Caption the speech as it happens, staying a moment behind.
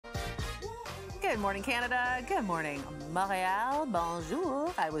Good morning, Canada. Good morning, Montreal.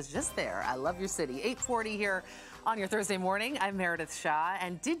 Bonjour. I was just there. I love your city. 8:40 here on your Thursday morning. I'm Meredith Shah.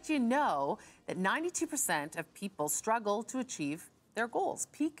 And did you know that 92% of people struggle to achieve their goals?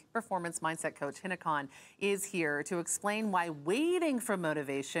 Peak performance mindset coach Hina Khan is here to explain why waiting for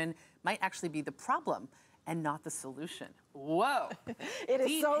motivation might actually be the problem and not the solution. Whoa. It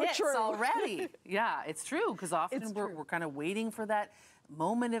is so true already. Yeah, it's true, because often we're kind of waiting for that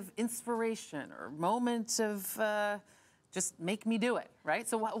moment of inspiration or moment of just make me do it, right?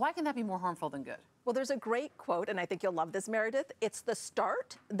 So why can that be more harmful than good? Well, there's a great quote, and I think you'll love this, Meredith. It's the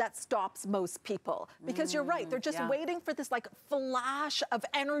start that stops most people. Because you're right, they're just waiting for this like flash of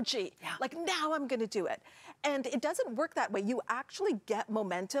energy. Like, now I'm gonna do it. And it doesn't work that way. You actually get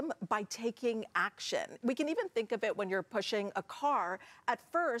momentum by taking action. We can even think of it when you're pushing a car. At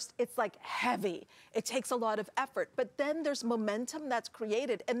first, it's like heavy. It takes a lot of effort, but then there's momentum that's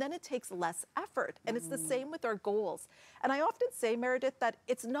created, and then it takes less effort. And it's the same with our goals. And I often say, Meredith, that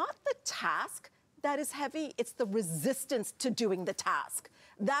it's not the task that is heavy, it's the resistance to doing the task.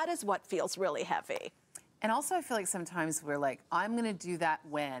 That is what feels really heavy. And also I feel like sometimes we're like, I'm gonna do that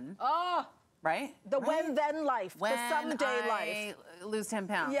when. Oh, right? The when-then life, when the someday life. I lose 10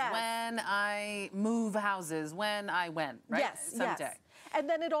 pounds, when I move houses, right? Yes, Someday. yes. And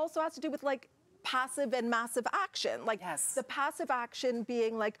then it also has to do with like passive and massive action. Like the passive action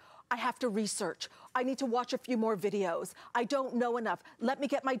being like, I have to research. I need to watch a few more videos. I don't know enough. Let me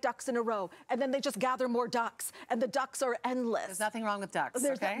get my ducks in a row. And then they just gather more ducks, and the ducks are endless. There's nothing wrong with ducks,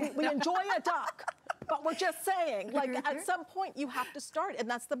 okay? We enjoy a duck, but we're just saying, like at some point you have to start, and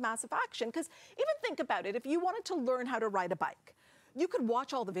that's the massive action. Because even think about it, if you wanted to learn how to ride a bike, you could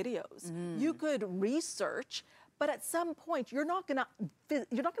watch all the videos. You could research, but at some point, you're not gonna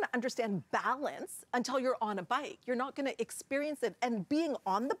understand balance until you're on a bike. You're not gonna experience it. And being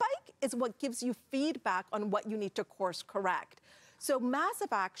on the bike is what gives you feedback on what you need to course correct. So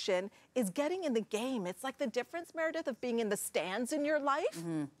massive action is getting in the game. It's like the difference, Meredith, of being in the stands in your life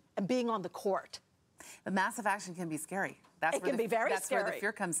and being on the court. But massive action can be scary. It can be very scary. That's where the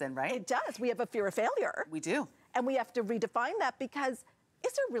fear comes in, right? It does. We have a fear of failure. We do. And we have to redefine that, because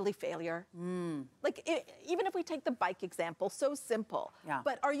is there really failure? Like, even if we take the bike example, so simple.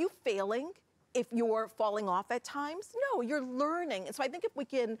 But are you failing if you're falling off at times? No, you're learning. And so I think if we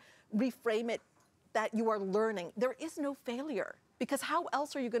can reframe it that you are learning, there is no failure. Because how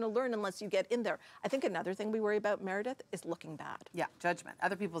else are you going to learn unless you get in there? I think another thing we worry about, Meredith, is looking bad. Yeah, judgment.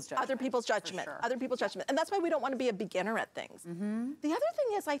 Other people's judgment. Other people's judgment. Sure. Other people's judgment. And that's why we don't want to be a beginner at things. The other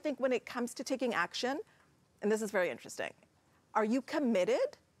thing is, I think when it comes to taking action, and this is very interesting, are you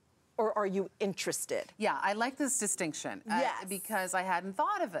committed or are you interested? Yeah, I like this distinction because I hadn't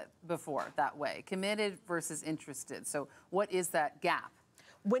thought of it before that way. Committed versus interested. So what is that gap?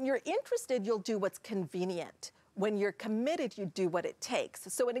 When you're interested, you'll do what's convenient. When you're committed, you do what it takes.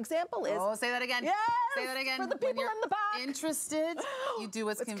 So an example is... Oh, say that again. Yes! Say that again. For the people in the back. Interested, you do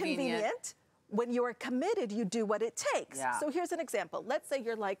what's convenient. When you're committed, you do what it takes. So here's an example. Let's say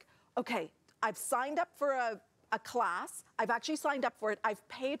you're like, okay, I've signed up for a class. I've actually signed up for it. I've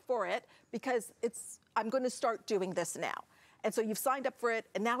paid for it because I'm going to start doing this now. And so you've signed up for it,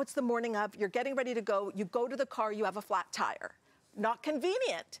 and now it's the morning of, you're getting ready to go. You go to the car, you have a flat tire. Not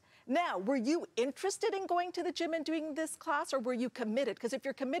convenient. Now, were you interested in going to the gym and doing this class, or were you committed? Because if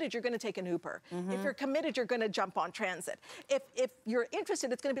you're committed, you're going to take an Uber. If you're committed, you're going to jump on transit. If you're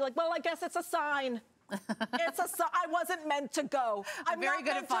interested, it's going to be like, well, I guess it's a sign. I wasn't meant to go. I'm very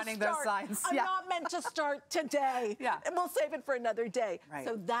good at finding those signs. I'm not meant to start today. And we'll save it for another day.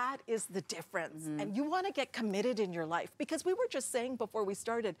 So that is the difference. And you want to get committed in your life, because we were just saying before we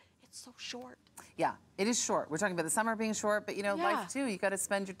started, it's so short. Yeah, it is short. We're talking about the summer being short, but you know, life too, you got to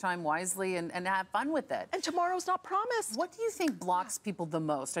spend your time wisely and have fun with it. And tomorrow's not promised. What do you think blocks people the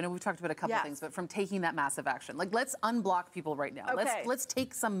most? I know we've talked about a couple of things, but from taking that massive action. Like, let's unblock people right now. Let's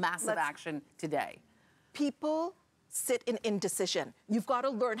take some massive action today. People sit in indecision. You've got to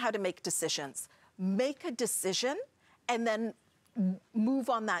learn how to make decisions. Make a decision and then move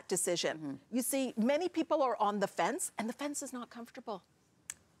on that decision. You see, many people are on the fence, and the fence is not comfortable.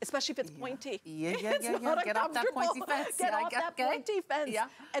 Especially if it's pointy. Get off that pointy fence. Get off that pointy fence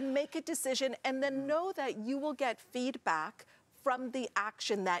and make a decision, and then know that you will get feedback from the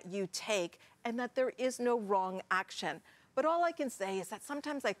action that you take, and that there is no wrong action. But all I can say is that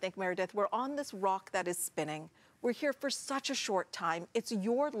sometimes I think, Meredith, we're on this rock that is spinning. We're here for such a short time. It's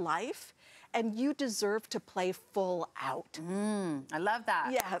your life, and you deserve to play full out. I love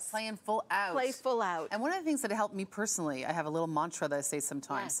that. Yes. Playing full out. Play full out. And one of the things that helped me personally, I have a little mantra that I say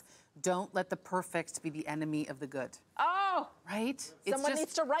sometimes. Don't let the perfect be the enemy of the good. Oh, Right? Someone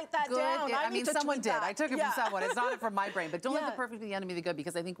needs to write that down. I mean, someone did. I took it from someone. It's not from my brain. But don't let the perfect be the enemy of the good,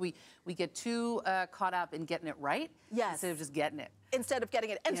 because I think we get too caught up in getting it right instead of just getting it. Instead of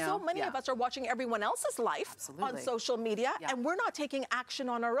getting it. And so many of us are watching everyone else's life on social media, and we're not taking action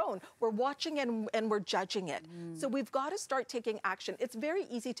on our own. We're watching and we're judging it. So we've got to start taking action. It's very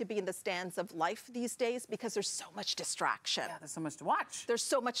easy to be in the stands of life these days because there's so much distraction. Yeah, there's so much to watch. There's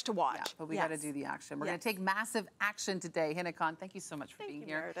so much to watch. Yeah, but we got to do the action. We're going to take massive action today. Hina Khan, thank you so much for being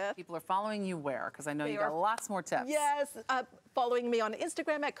here. Meredith. People are following you where? Because I know you got lots more tips. Yes, following me on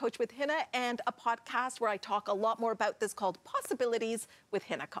Instagram at Coach with Hina, and a podcast where I talk a lot more about this called Possibilities with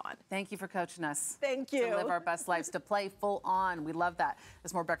Hina Khan. Thank you for coaching us. Thank you. To live our best lives, to play full on. We love that.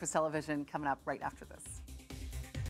 There's more Breakfast Television coming up right after this.